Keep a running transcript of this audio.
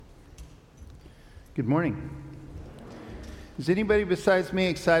Good morning. Is anybody besides me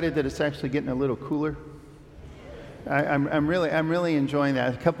excited that it's actually getting a little cooler? I'm really enjoying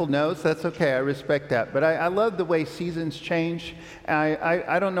that. A couple no's, that's okay. I respect that. But I love the way seasons change.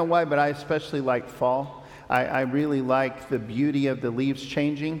 I don't know why, but I especially like fall. I really like the beauty of the leaves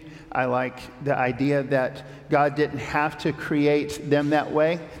changing. I like the idea that God didn't have to create them that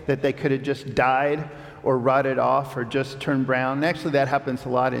way, that they could have just died or rotted off or just turned brown. And actually, that happens a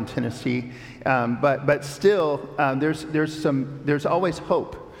lot in Tennessee. But still, there's always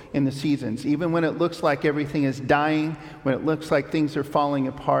hope in the seasons. Even when it looks like everything is dying, when it looks like things are falling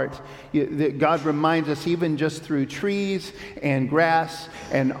apart, God reminds us, even just through trees and grass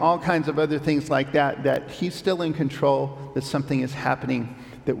and all kinds of other things like that, that He's still in control, that something is happening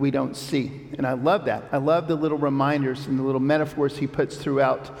that we don't see. And I love that. I love the little reminders and the little metaphors He puts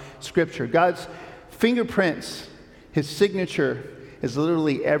throughout Scripture. God's fingerprints, His signature is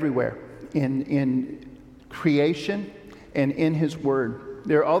literally everywhere in creation and in His Word.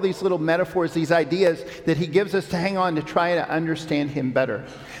 There are all these little metaphors, these ideas that He gives us to hang on to try to understand Him better.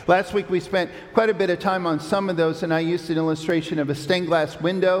 Last week we spent quite a bit of time on some of those, and I used an illustration of a stained glass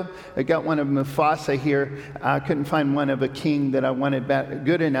window. I got one of Mufasa here. I couldn't find one of a king that I wanted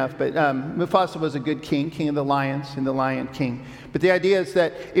good enough, but Mufasa was a good king of the lions and the Lion King. But the idea is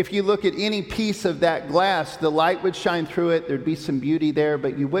that if you look at any piece of that glass, the light would shine through it, there'd be some beauty there,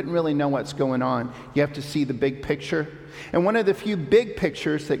 but you wouldn't really know what's going on. You have to see the big picture. And one of the few big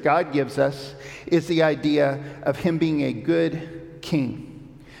pictures that God gives us is the idea of Him being a good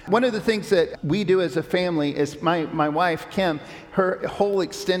king. One of the things that we do as a family is my wife, Kim, her whole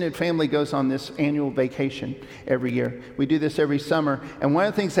extended family goes on this annual vacation every year. We do this every summer. And one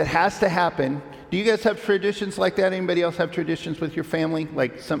of the things that has to happen, do you guys have traditions like that? Anybody else have traditions with your family?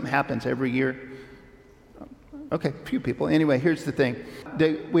 Like something happens every year? Okay, a few people. Anyway, here's the thing.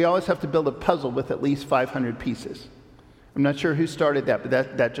 We always have to build a puzzle with at least 500 pieces. I'm not sure who started that,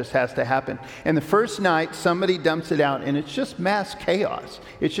 but that just has to happen. And the first night, somebody dumps it out, and it's just mass chaos.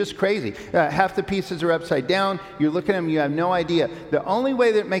 It's just crazy. Half the pieces are upside down. You're looking at them, you have no idea. The only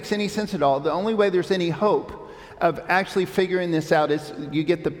way that it makes any sense at all, the only way there's any hope of actually figuring this out is you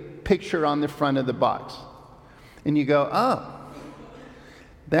get the picture on the front of the box. And you go, oh,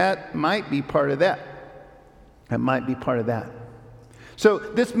 that might be part of that. That might be part of that. So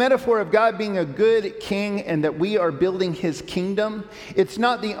this metaphor of God being a good king and that we are building His kingdom, it's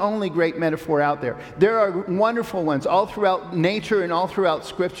not the only great metaphor out there. There are wonderful ones all throughout nature and all throughout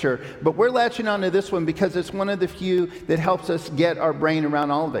Scripture, but we're latching onto this one because it's one of the few that helps us get our brain around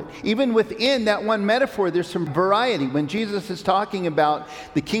all of it. Even within that one metaphor, there's some variety. When Jesus is talking about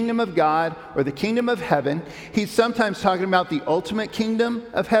the kingdom of God or the kingdom of heaven, He's sometimes talking about the ultimate kingdom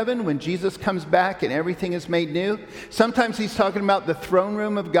of heaven when Jesus comes back and everything is made new. Sometimes He's talking about the throne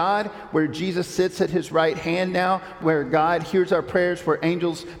room of God, where Jesus sits at His right hand now, where God hears our prayers, where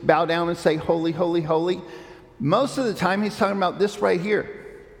angels bow down and say, holy, holy, holy. Most of the time, He's talking about this right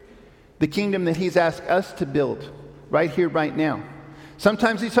here, the kingdom that He's asked us to build right here, right now.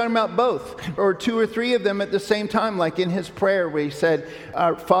 Sometimes He's talking about both, or two or three of them at the same time, like in His prayer where He said,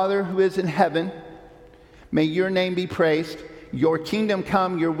 our Father who is in heaven, may your name be praised. Your kingdom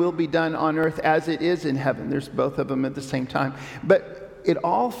come, your will be done on earth as it is in heaven. There's both of them at the same time. But it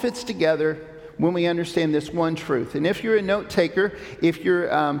all fits together when we understand this one truth. And if you're a note taker, if you're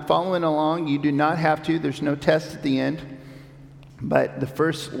following along, you do not have to. There's no test at the end. But the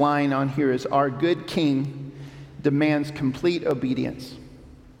first line on here is, our good king demands complete obedience.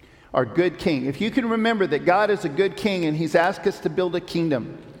 Our good king. If you can remember that God is a good king and He's asked us to build a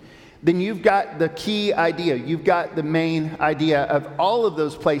kingdom, then you've got the key idea. You've got the main idea of all of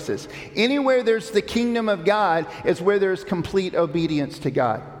those places. Anywhere there's the kingdom of God is where there's complete obedience to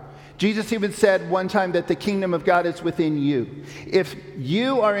God. Jesus even said one time that the kingdom of God is within you. If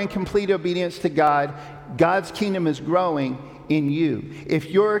you are in complete obedience to God, God's kingdom is growing in you. If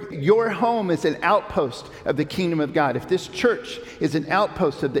your home is an outpost of the kingdom of God, if this church is an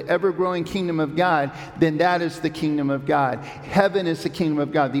outpost of the ever-growing kingdom of God, then that is the kingdom of God. Heaven is the kingdom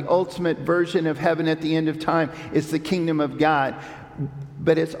of God. The ultimate version of heaven at the end of time is the kingdom of God.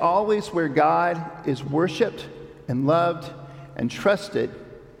 But it's always where God is worshiped and loved and trusted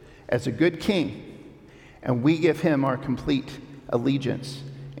as a good king, and we give Him our complete allegiance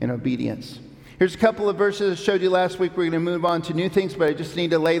and obedience. Here's a couple of verses I showed you last week. We're going to move on to new things, but I just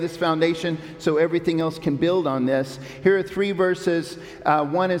need to lay this foundation so everything else can build on this. Here are three verses.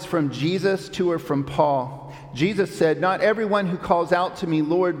 One is from Jesus, two are from Paul. Jesus said, not everyone who calls out to me,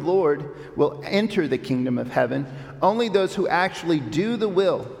 Lord, Lord, will enter the kingdom of heaven. Only those who actually do the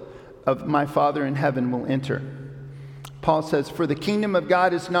will of my Father in heaven will enter. Paul says, "For the kingdom of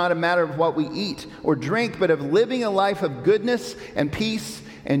God is not a matter of what we eat or drink, but of living a life of goodness and peace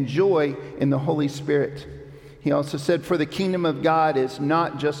and joy in the Holy Spirit." He also said, "For the kingdom of God is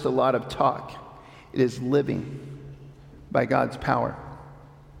not just a lot of talk. It is living by God's power."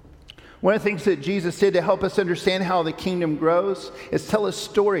 One of the things that Jesus did to help us understand how the kingdom grows is tell us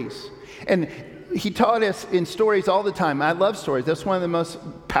stories. And he taught us in stories all the time. I love stories. That's one of the most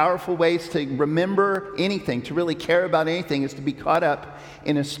powerful ways to remember anything, to really care about anything, is to be caught up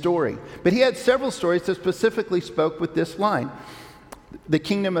in a story. But he had several stories that specifically spoke with this line. The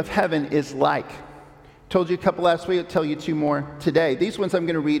kingdom of heaven is like. Told you a couple last week, I'll tell you two more today. These ones I'm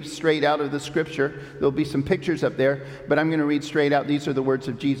going to read straight out of the scripture. There'll be some pictures up there, but I'm going to read straight out. These are the words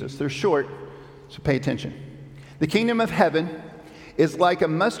of Jesus. They're short, so pay attention. The kingdom of heaven is like a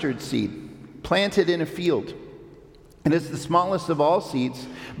mustard seed planted in a field. It is the smallest of all seeds,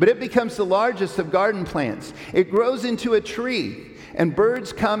 but it becomes the largest of garden plants. It grows into a tree, and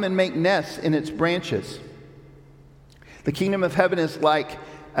birds come and make nests in its branches. The kingdom of heaven is like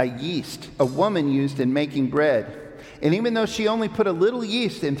a yeast a woman used in making bread. And even though she only put a little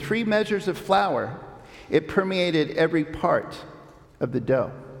yeast in 3 measures of flour, it permeated every part of the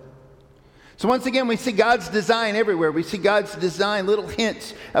dough. So once again, we see God's design everywhere. We see God's design, little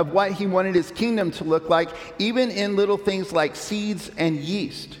hints of what he wanted his kingdom to look like, even in little things like seeds and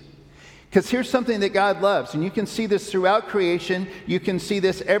yeast. Because here's something that God loves, and you can see this throughout creation. You can see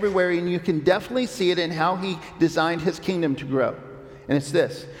this everywhere, and you can definitely see it in how he designed his kingdom to grow. And it's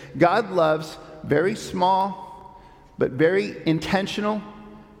this: God loves very small, but very intentional,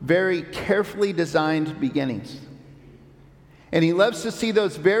 very carefully designed beginnings. And he loves to see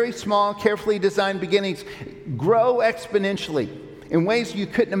those very small, carefully designed beginnings grow exponentially in ways you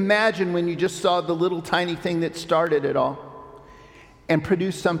couldn't imagine when you just saw the little tiny thing that started it all, and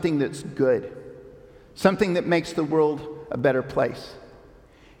produce something that's good, something that makes the world a better place.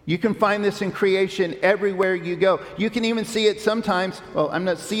 You can find this in creation everywhere you go. You can even see it sometimes, well, I'm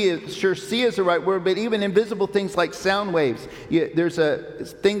not sure see is the right word, but even invisible things like sound waves. There's a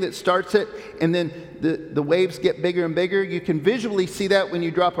thing that starts it, and then the waves get bigger and bigger. You can visually see that when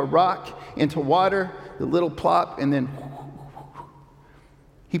you drop a rock into water, the little plop, and then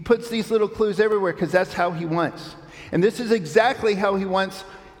he puts these little clues everywhere because that's how he wants. And this is exactly how he wants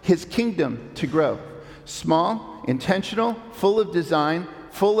his kingdom to grow. Small, intentional, full of design,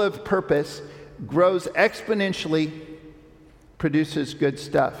 full of purpose, grows exponentially, produces good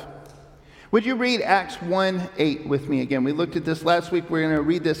stuff. Would you read Acts 1:8 with me again? We looked at this last week. We're going to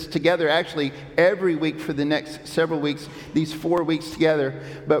read this together, actually, every week for the next several weeks, these 4 weeks together.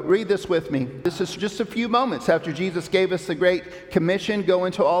 But read this with me. This is just a few moments after Jesus gave us the Great Commission: go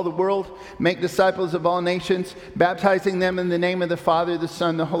into all the world, make disciples of all nations, baptizing them in the name of the Father, the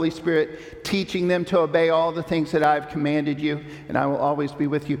Son, the Holy Spirit, teaching them to obey all the things that I've commanded you, and I will always be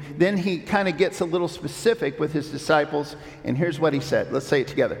with you. Then he kind of gets a little specific with his disciples, and here's what he said. Let's say it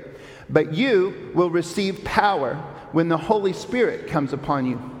together. But you will receive power when the Holy Spirit comes upon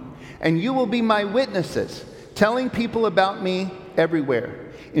you, and you will be my witnesses, telling people about me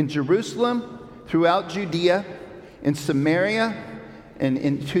everywhere, in Jerusalem, throughout Judea, in Samaria,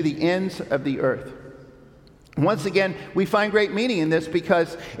 and to the ends of the earth. Once again, we find great meaning in this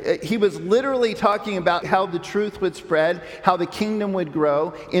because he was literally talking about how the truth would spread, how the kingdom would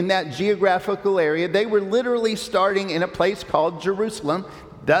grow in that geographical area. They were literally starting in a place called Jerusalem,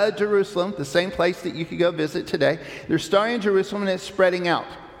 the same place that you could go visit today. They're starting in Jerusalem, and it's spreading out.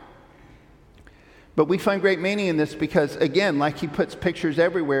 But we find great meaning in this because, again, like he puts pictures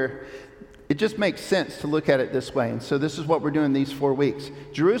everywhere, it just makes sense to look at it this way. And so this is what we're doing these 4 weeks.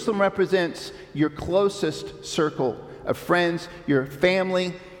 Jerusalem represents your closest circle of friends, your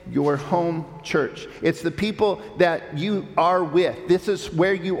family, your home church. It's the people that you are with. This is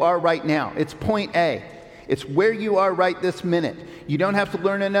where you are right now. It's point A. It's where you are right this minute. You don't have to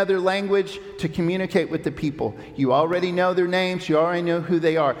learn another language to communicate with the people. You already know their names. You already know who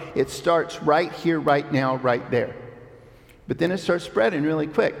they are. It starts right here, right now, right there. But then it starts spreading really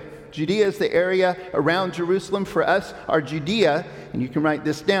quick. Judea is the area around Jerusalem. For us, our Judea, and you can write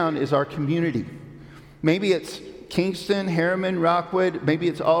this down, is our community. Maybe it's Kingston, Harriman, Rockwood, maybe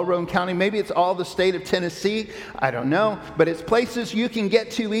it's all Roane County, maybe it's all the state of Tennessee, I don't know, but it's places you can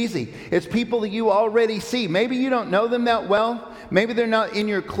get to easy. It's people that you already see. Maybe you don't know them that well, maybe they're not in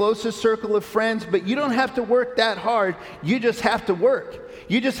your closest circle of friends, but you don't have to work that hard, you just have to work.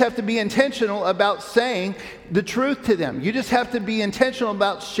 You just have to be intentional about saying the truth to them. You just have to be intentional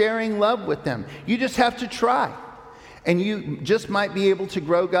about sharing love with them. You just have to try. And you just might be able to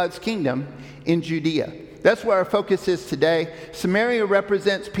grow God's kingdom in Judea. That's where our focus is today. Samaria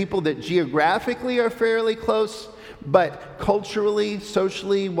represents people that geographically are fairly close, but culturally,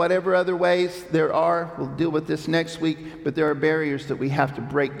 socially, whatever other ways there are, we'll deal with this next week, but there are barriers that we have to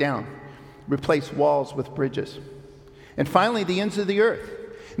break down, replace walls with bridges. And finally, the ends of the earth.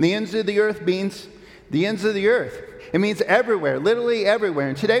 And the ends of the earth means the ends of the earth. It means everywhere, literally everywhere.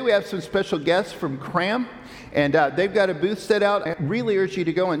 And today we have some special guests from Cram, and they've got a booth set out. I really urge you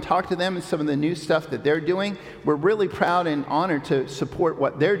to go and talk to them and some of the new stuff that they're doing. We're really proud and honored to support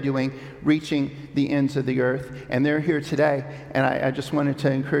what they're doing, reaching the ends of the earth. And they're here today, and I just wanted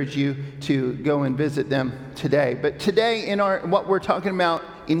to encourage you to go and visit them today. But today, in what we're talking about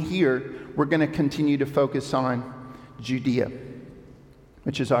in here, we're going to continue to focus on Judea,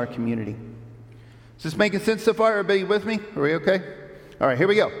 which is our community. Is this making sense so far? Everybody with me? Are we okay? All right, here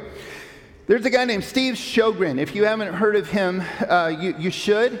we go. There's a guy named Steve Sjogren. If you haven't heard of him, you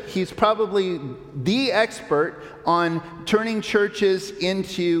should. He's probably the expert on turning churches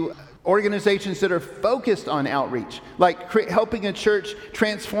into organizations that are focused on outreach, like helping a church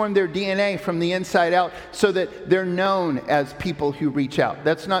transform their DNA from the inside out so that they're known as people who reach out.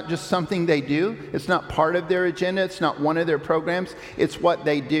 That's not just something they do. It's not part of their agenda. It's not one of their programs. It's what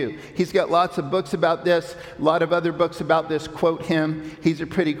they do. He's got lots of books about this, a lot of other books about this. Quote him. He's a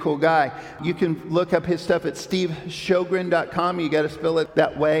pretty cool guy. You can look up his stuff at stevesjogren.com. You got to spell it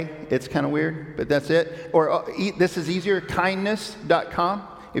that way. It's kind of weird, but that's it. Or this is easier, kindness.com.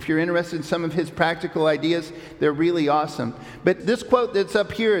 If you're interested in some of his practical ideas, they're really awesome. But this quote that's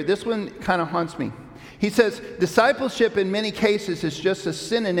up here, this one kind of haunts me. He says, discipleship in many cases is just a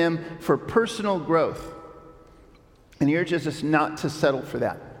synonym for personal growth. And he urges us not to settle for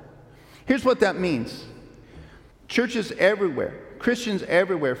that. Here's what that means. Churches everywhere, Christians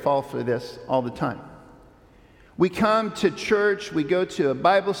everywhere fall for this all the time. We come to church, we go to a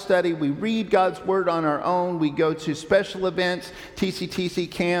Bible study, we read God's Word on our own, we go to special events,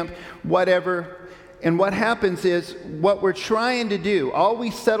 TCTC camp, whatever. And what happens is, what we're trying to do, all we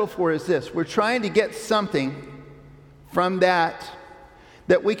settle for is this. We're trying to get something from that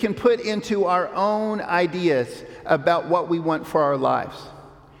we can put into our own ideas about what we want for our lives.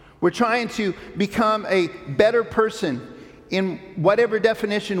 We're trying to become a better person in whatever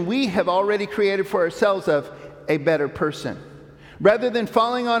definition we have already created for ourselves of a better person. Rather than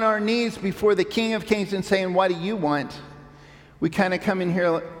falling on our knees before the King of Kings and saying, what do you want? We kind of come in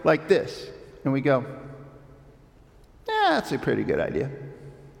here like this, and we go, yeah, that's a pretty good idea.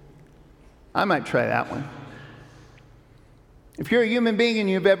 I might try that one. If you're a human being and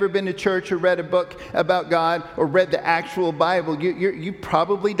you've ever been to church or read a book about God or read the actual Bible, you've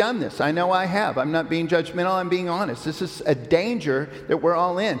probably done this. I know I have. I'm not being judgmental. I'm being honest. This is a danger that we're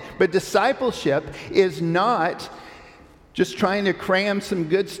all in. But discipleship is not just trying to cram some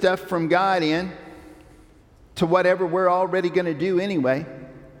good stuff from God in to whatever we're already going to do anyway.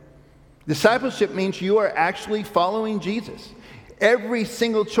 Discipleship means you are actually following Jesus. Every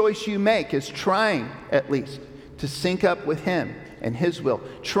single choice you make is trying, at least, to sync up with Him and His will,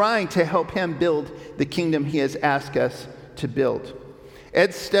 trying to help Him build the kingdom He has asked us to build.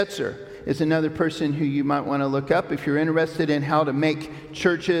 Ed Stetzer is another person who you might want to look up if you're interested in how to make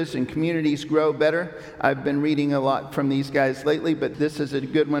churches and communities grow better. I've been reading a lot from these guys lately, but this is a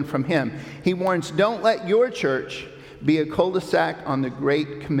good one from him. He warns, don't let your church be a cul-de-sac on the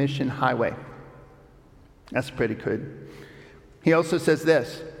Great Commission highway. That's pretty good. He also says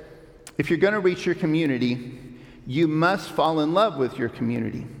this, if you're going to reach your community, you must fall in love with your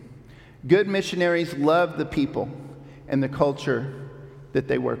community. Good missionaries love the people and the culture that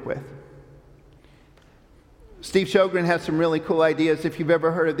they work with. Steve Sjogren has some really cool ideas. If you've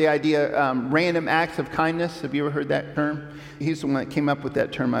ever heard of the idea, random acts of kindness, have you ever heard that term? He's the one that came up with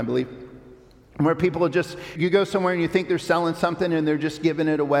that term, I believe. Where people just, you go somewhere and you think they're selling something and they're just giving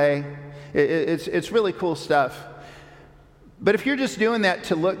it away. It's really cool stuff. But if you're just doing that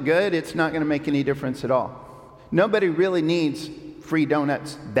to look good, it's not going to make any difference at all. Nobody really needs free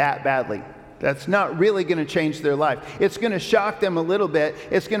donuts that badly. That's not really going to change their life. It's going to shock them a little bit.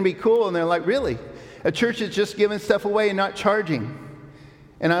 It's going to be cool, and they're like, really? A church is just giving stuff away and not charging.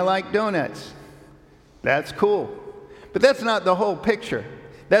 And I like donuts. That's cool. But that's not the whole picture.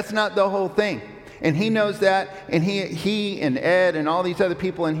 That's not the whole thing. And he knows that, and he and Ed and all these other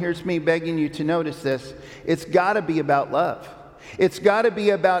people, and here's me begging you to notice this. It's got to be about love. It's got to be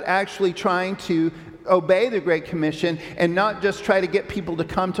about actually trying to obey the Great Commission and not just try to get people to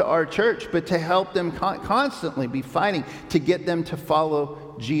come to our church, but to help them constantly be fighting to get them to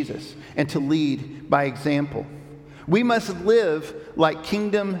follow Jesus and to lead by example. We must live like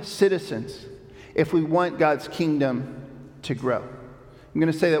kingdom citizens if we want God's kingdom to grow. I'm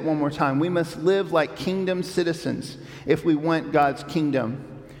going to say that one more time. We must live like kingdom citizens if we want God's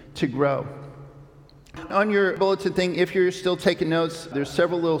kingdom to grow. On your bulletin thing, if you're still taking notes, there's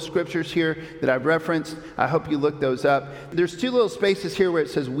several little scriptures here that I've referenced. I hope you look those up. There's two little spaces here where it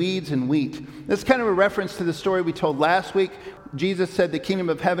says weeds and wheat. That's kind of a reference to the story we told last week. Jesus said the kingdom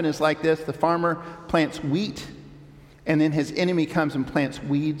of heaven is like this. The farmer plants wheat, and then his enemy comes and plants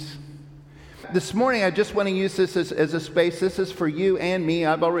weeds. This morning, I just want to use this as a space. This is for you and me.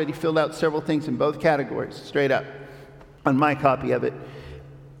 I've already filled out several things in both categories, straight up, on my copy of it.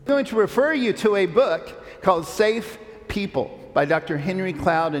 I'm going to refer you to a book called Safe People by Dr. Henry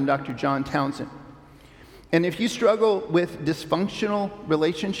Cloud and Dr. John Townsend. And if you struggle with dysfunctional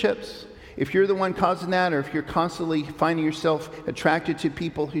relationships, if you're the one causing that, or if you're constantly finding yourself attracted to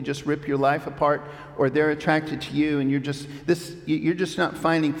people who just rip your life apart, or they're attracted to you and you're just not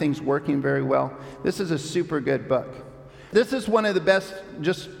finding things working very well, this is a super good book. This is one of the best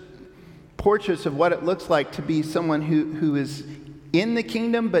just portraits of what it looks like to be someone who is in the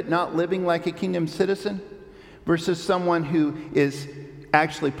kingdom but not living like a kingdom citizen versus someone who is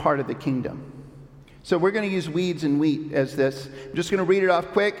actually part of the kingdom. So we're going to use weeds and wheat as this. I'm just going to read it off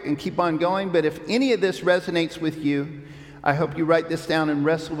quick and keep on going. But if any of this resonates with you, I hope you write this down and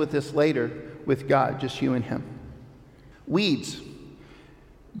wrestle with this later with God, just you and him. Weeds.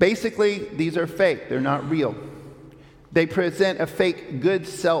 Basically, these are fake. They're not real. They present a fake good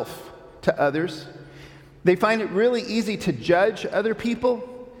self to others. They find it really easy to judge other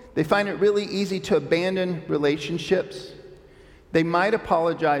people. They find it really easy to abandon relationships. They might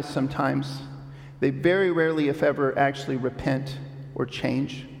apologize sometimes. They very rarely, if ever, actually repent or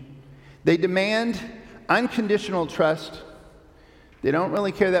change. They demand unconditional trust. They don't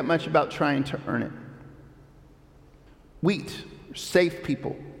really care that much about trying to earn it. Wheat, safe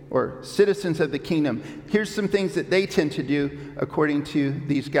people, or citizens of the kingdom. Here's some things that they tend to do according to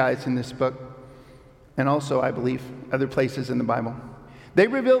these guys in this book, and also, I believe, other places in the Bible. They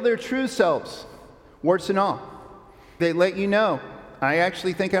reveal their true selves, warts and all. They let you know, I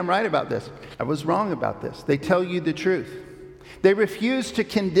actually think I'm right about this. I was wrong about this. They tell you the truth. They refuse to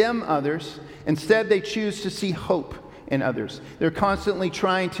condemn others. Instead, they choose to see hope in others. They're constantly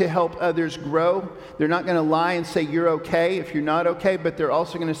trying to help others grow. They're not going to lie and say you're okay if you're not okay, but they're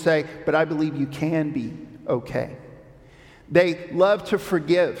also going to say, but I believe you can be okay. They love to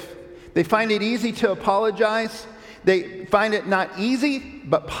forgive. They find it easy to apologize. They find it not easy,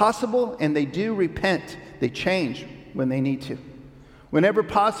 but possible, and they do repent. They change when they need to. Whenever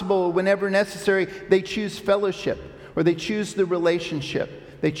possible, whenever necessary, they choose fellowship, or they choose the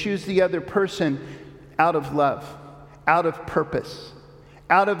relationship. They choose the other person out of love, out of purpose,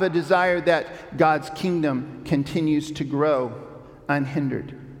 out of a desire that God's kingdom continues to grow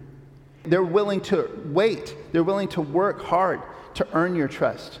unhindered. They're willing to wait. They're willing to work hard to earn your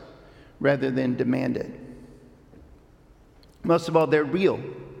trust rather than demand it. Most of all, they're real.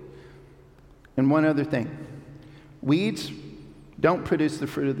 And one other thing. Weeds don't produce the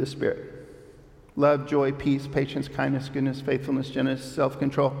fruit of the Spirit. Love, joy, peace, patience, kindness, goodness, faithfulness, gentleness,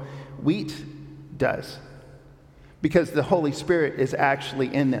 self-control. Wheat does. Because the Holy Spirit is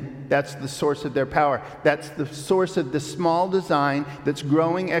actually in them. That's the source of their power. That's the source of the small design that's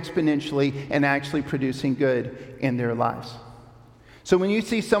growing exponentially and actually producing good in their lives. So when you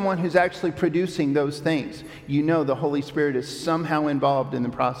see someone who's actually producing those things, you know the Holy Spirit is somehow involved in the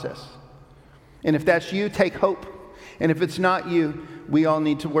process. And if that's you, take hope. And if it's not you, we all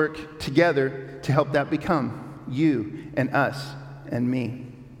need to work together to help that become you and us and me.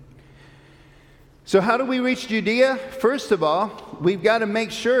 So how do we reach Judea? First of all, we've got to make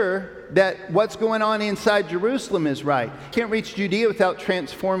sure that what's going on inside Jerusalem is right. Can't reach Judea without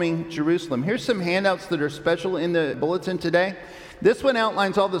transforming Jerusalem. Here's some handouts that are special in the bulletin today. This one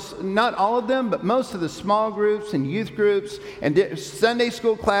outlines all this, not all of them, but most of the small groups and youth groups and Sunday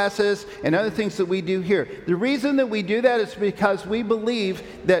school classes and other things that we do here. The reason that we do that is because we believe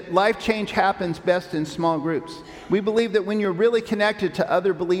that life change happens best in small groups. We believe that when you're really connected to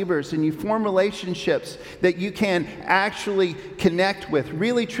other believers and you form relationships that you can actually connect with,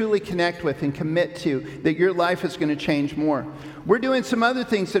 really truly connect with and commit to, that your life is going to change more. We're doing some other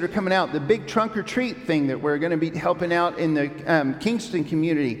things that are coming out. The big trunk or treat thing that we're going to be helping out in the Kingston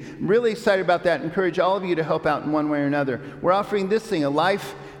community. I'm really excited about that. Encourage all of you to help out in one way or another. We're offering this thing, a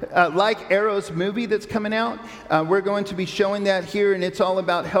Life Like Arrows movie that's coming out. We're going to be showing that here, and it's all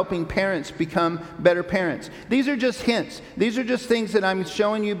about helping parents become better parents. These are just hints. These are just things that I'm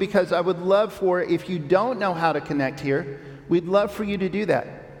showing you because I would love for, if you don't know how to connect here, we'd love for you to do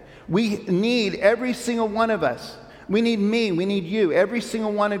that. We need every single one of us. We need me, we need you, every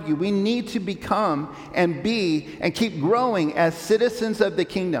single one of you. We need to become and be and keep growing as citizens of the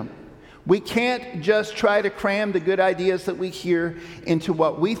kingdom. We can't just try to cram the good ideas that we hear into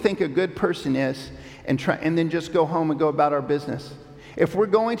what we think a good person is and then just go home and go about our business. If we're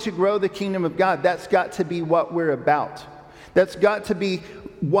going to grow the kingdom of God, that's got to be what we're about. That's got to be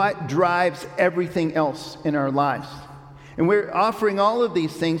what drives everything else in our lives. And we're offering all of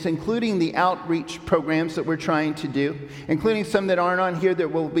these things, including the outreach programs that we're trying to do, including some that aren't on here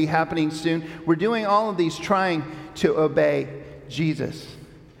that will be happening soon. We're doing all of these trying to obey Jesus.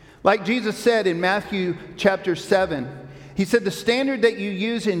 Like Jesus said in Matthew chapter 7, he said, the standard that you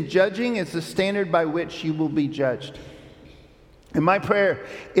use in judging is the standard by which you will be judged. And my prayer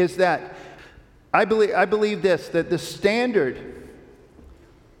is that I believe this, that the standard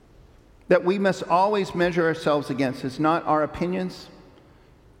that we must always measure ourselves against is not our opinions,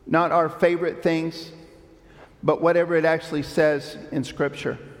 not our favorite things, but whatever it actually says in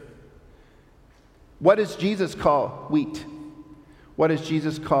Scripture. What does Jesus call wheat? What does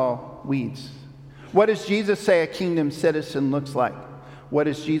Jesus call weeds? What does Jesus say a kingdom citizen looks like? What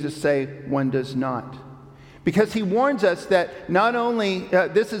does Jesus say one does not? Because he warns us that not only,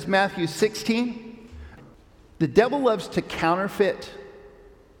 this is Matthew 16, the devil loves to counterfeit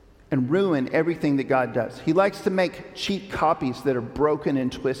and ruin everything that God does. He likes to make cheap copies that are broken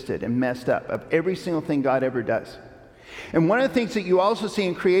and twisted and messed up of every single thing God ever does. And one of the things that you also see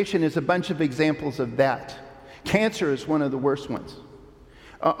in creation is a bunch of examples of that. Cancer is one of the worst ones.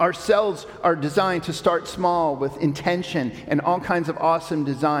 Our cells are designed to start small with intention and all kinds of awesome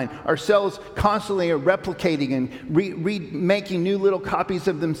design. Our cells constantly are replicating and making new little copies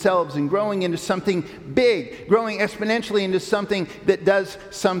of themselves and growing into something big, growing exponentially into something that does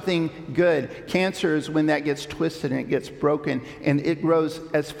something good. Cancer is when that gets twisted and it gets broken and it grows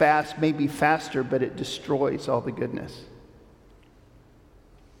as fast, maybe faster, but it destroys all the goodness.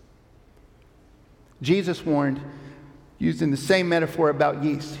 Jesus warned, using the same metaphor about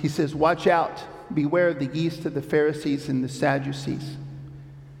yeast. He says, watch out, beware of the yeast of the Pharisees and the Sadducees.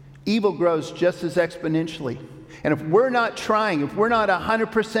 Evil grows just as exponentially. And if we're not trying, if we're not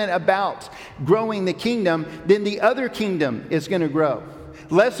 100% about growing the kingdom, then the other kingdom is going to grow.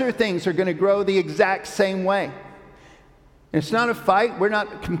 Lesser things are going to grow the exact same way. And it's not a fight. We're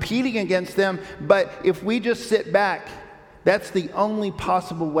not competing against them. But if we just sit back, that's the only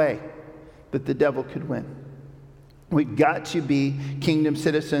possible way that the devil could win. We've got to be kingdom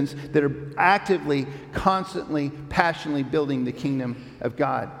citizens that are actively, constantly, passionately building the kingdom of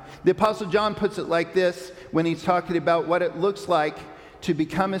God. The Apostle John puts it like this when he's talking about what it looks like to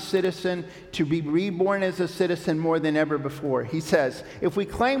become a citizen, to be reborn as a citizen more than ever before. He says, if we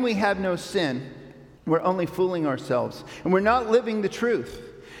claim we have no sin, we're only fooling ourselves, and we're not living the truth.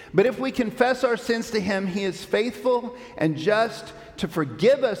 But if we confess our sins to him, he is faithful and just to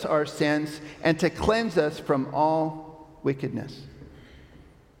forgive us our sins and to cleanse us from all wickedness.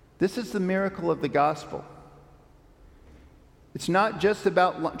 This is the miracle of the gospel. It's not just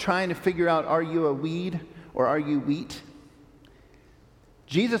about trying to figure out, are you a weed or are you wheat?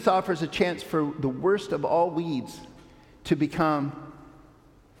 Jesus offers a chance for the worst of all weeds to become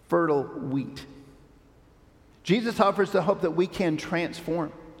fertile wheat. Jesus offers the hope that we can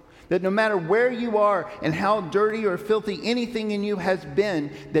transform. That no matter where you are and how dirty or filthy anything in you has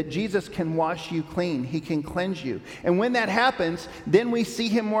been, that Jesus can wash you clean. He can cleanse you. And when that happens, then we see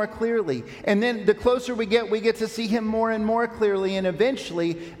him more clearly. And then the closer we get to see him more and more clearly. And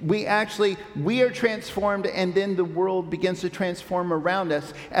eventually, we are transformed, and then the world begins to transform around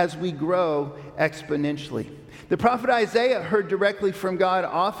us as we grow exponentially. The prophet Isaiah heard directly from God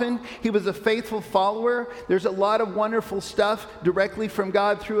often. He was a faithful follower. There's a lot of wonderful stuff directly from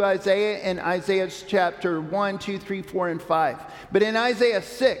God through Isaiah in Isaiah chapter 1, 2, 3, 4, and 5. But in Isaiah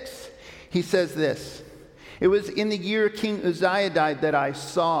 6, he says this, it was in the year King Uzziah died that I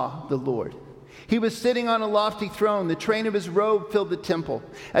saw the Lord. He was sitting on a lofty throne. The train of his robe filled the temple.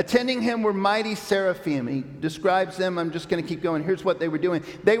 Attending him were mighty seraphim. He describes them. I'm just going to keep going. Here's what they were doing.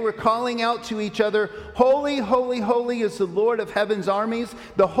 They were calling out to each other, holy, holy, holy is the Lord of heaven's armies.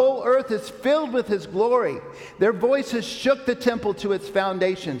 The whole earth is filled with his glory. Their voices shook the temple to its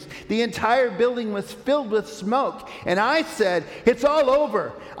foundations. The entire building was filled with smoke. And I said, it's all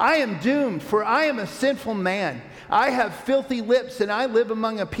over. I am doomed, for I am a sinful man. I have filthy lips, and I live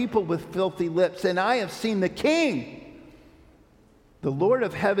among a people with filthy lips, and I have seen the King, the Lord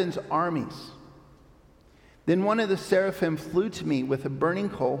of heaven's armies. Then one of the seraphim flew to me with a burning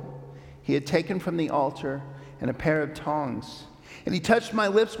coal he had taken from the altar and a pair of tongs. And he touched my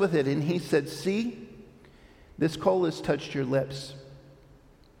lips with it, and he said, see, this coal has touched your lips.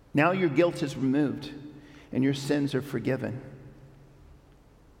 Now your guilt is removed, and your sins are forgiven.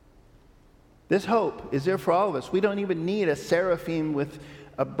 This hope is there for all of us. We don't even need a seraphim with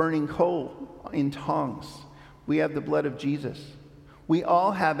a burning coal in tongs. We have the blood of Jesus. We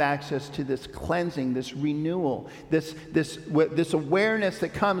all have access to this cleansing, this renewal, this awareness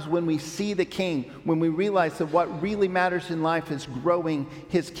that comes when we see the King, when we realize that what really matters in life is growing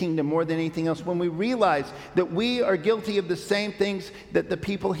his kingdom more than anything else, when we realize that we are guilty of the same things that the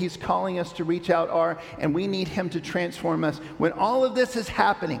people he's calling us to reach out are, and we need him to transform us. When all of this is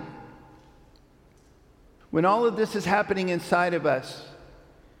happening, inside of us,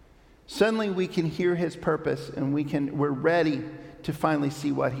 suddenly we can hear his purpose, and we're ready to finally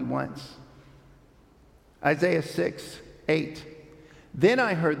see what he wants. Isaiah 6:8. Then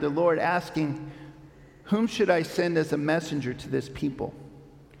I heard the Lord asking, whom should I send as a messenger to this people?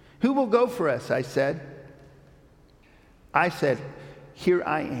 Who will go for us? I said, here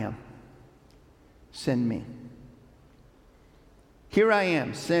I am. Send me. Here I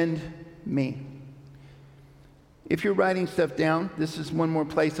am. Send me. If you're writing stuff down, this is one more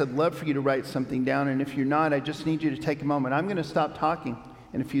place I'd love for you to write something down. And if you're not, I just need you to take a moment. I'm going to stop talking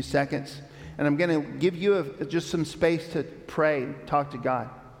in a few seconds. And I'm going to give you just some space to pray, talk to God.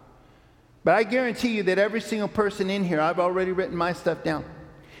 But I guarantee you that every single person in here, I've already written my stuff down.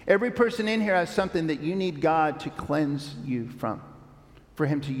 Every person in here has something that you need God to cleanse you from, for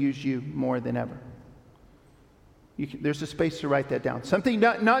him to use you more than ever. There's a space to write that down. Something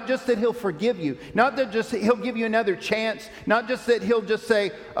not just that he'll forgive you, not that just he'll give you another chance, not just that he'll just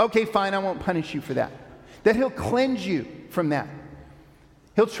say, okay, fine, I won't punish you for that. That he'll cleanse you from that.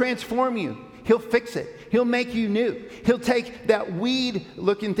 He'll transform you. He'll fix it. He'll make you new. He'll take that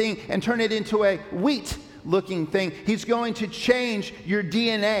weed-looking thing and turn it into a wheat-looking thing. He's going to change your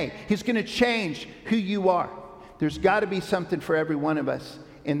DNA. He's going to change who you are. There's got to be something for every one of us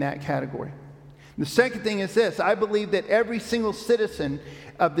in that category. The second thing is this. I believe that every single citizen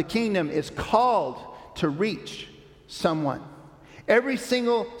of the kingdom is called to reach someone. Every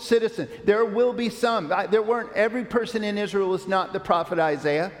single citizen. There will be some. Every person in Israel is not the prophet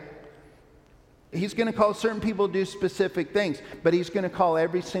Isaiah. He's going to call certain people to do specific things, but he's going to call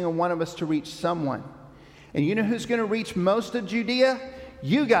every single one of us to reach someone. And you know who's going to reach most of Judea?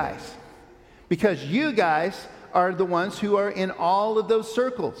 You guys. Because you guys are the ones who are in all of those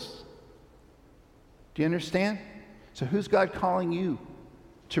circles. Do you understand? So who's God calling you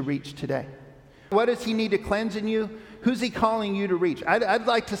to reach today? What does he need to cleanse in you? Who's he calling you to reach? I'd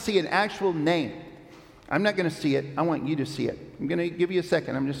like to see an actual name. I'm not going to see it. I want you to see it. I'm going to give you a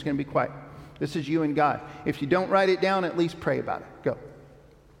second. I'm just going to be quiet. This is you and God. If you don't write it down, at least pray about it. Go.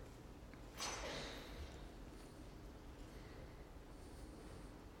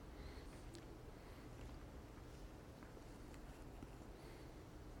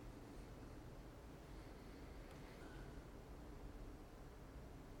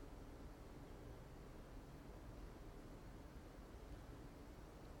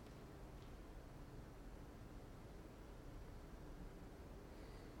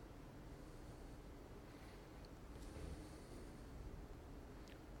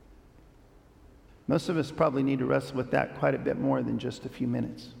 Most of us probably need to wrestle with that quite a bit more than just a few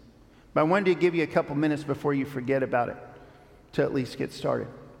minutes. But I wanted to give you a couple minutes before you forget about it to at least get started.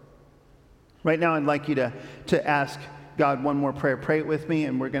 Right now, I'd like you to ask God one more prayer. Pray it with me,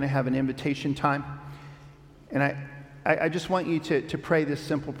 and we're going to have an invitation time. And I just want you to pray this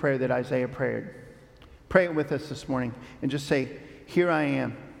simple prayer that Isaiah prayed. Pray it with us this morning and just say, here I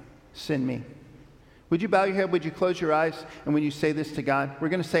am, send me. Would you bow your head? Would you close your eyes? And when you say this to God, we're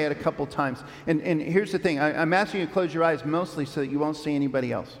going to say it a couple times. And here's the thing. I'm asking you to close your eyes mostly so that you won't see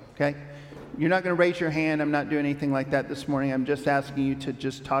anybody else, okay? You're not going to raise your hand. I'm not doing anything like that this morning. I'm just asking you to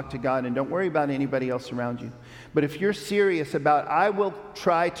just talk to God and don't worry about anybody else around you. But if you're serious about, I will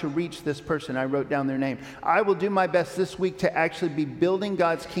try to reach this person, I wrote down their name. I will do my best this week to actually be building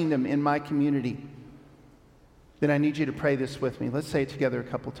God's kingdom in my community. Then I need you to pray this with me. Let's say it together a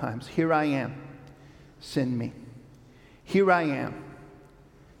couple times. Here I am. Send me. Here I am.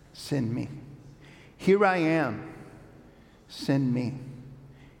 Send me. Here I am. Send me.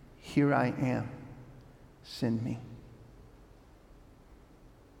 Here I am. Send me.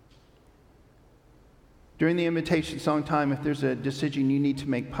 During the invitation song time, if there's a decision you need to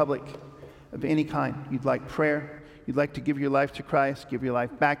make public of any kind, you'd like prayer, you'd like to give your life to Christ, give your life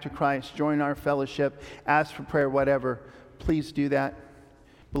back to Christ, join our fellowship, ask for prayer, whatever, please do that.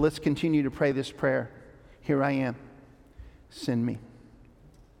 But let's continue to pray this prayer. Here I am. Send me.